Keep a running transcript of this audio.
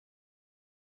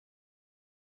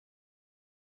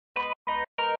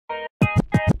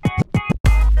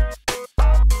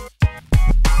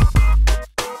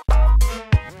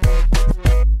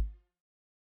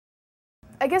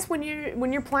I guess when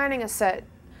you're planning a set,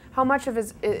 how much of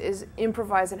it is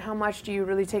improvised, and how much do you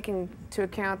really take into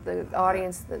account the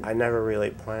audience? I never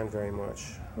really plan very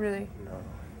much. Really? No,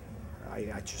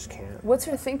 I just can't. What's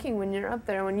your thinking when you're up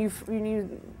there, when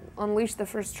you unleash the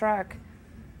first track,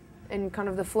 and kind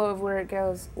of the flow of where it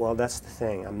goes? Well, that's the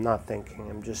thing. I'm not thinking.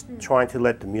 I'm just trying to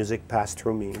let the music pass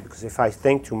through me, because if I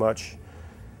think too much,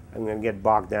 I'm going to get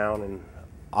bogged down in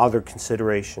other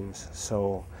considerations.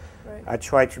 So Right. I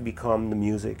try to become the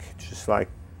music, just like,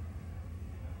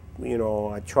 you know,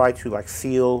 I try to like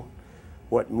feel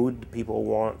what mood the people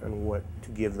want and what to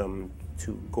give them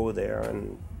to go there.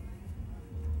 And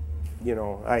you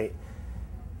know,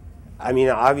 I mean,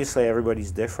 obviously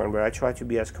everybody's different, but I try to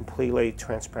be as completely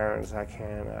transparent as I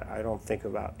can. I don't think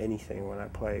about anything when I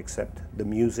play except the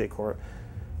music, or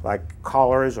like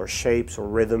colors or shapes or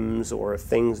rhythms or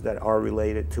things that are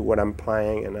related to what I'm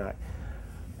playing. And I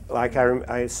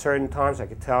certain times I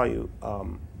could tell you,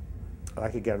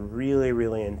 like it got really,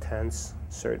 really intense,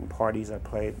 certain parties I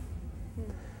played.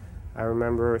 I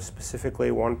remember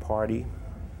specifically one party,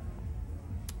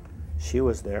 she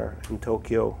was there in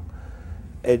Tokyo.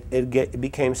 It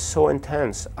became so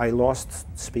intense, I lost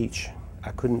speech.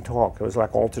 I couldn't talk. It was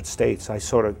like altered states. I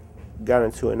sort of got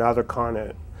into another kind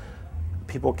of,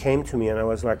 people came to me and I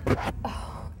was like,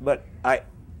 but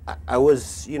I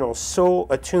was, you know, so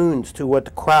attuned to what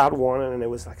the crowd wanted, and it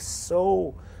was like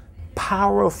so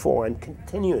powerful and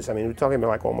continuous. I mean, we're talking about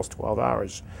like almost 12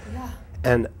 hours. Yeah.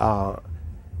 And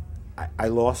I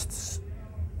lost,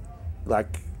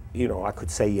 like, you know, I could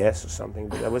say yes or something,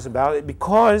 but that was about it,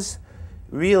 because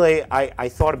really I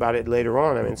thought about it later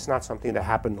on. I mean, it's not something that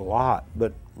happened a lot,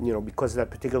 but, you know, because that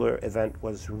particular event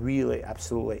was really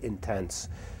absolutely intense,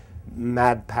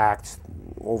 mad packed,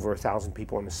 over 1,000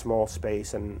 people in a small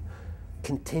space, and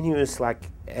continuous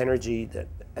like energy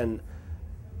and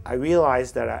I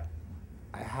realized that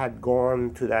I had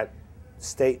gone to that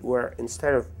state where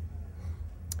instead of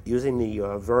using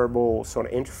the verbal sort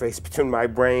of interface between my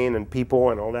brain and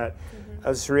people and all that, I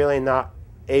was really not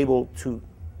able to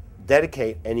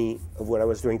dedicate any of what I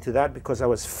was doing to that, because I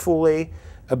was fully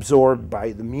absorbed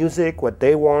by the music, what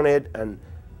they wanted, and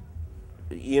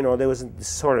you know, there was this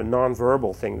sort of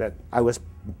non-verbal thing that I was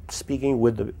speaking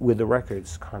with the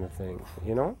records kind of thing,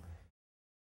 you know?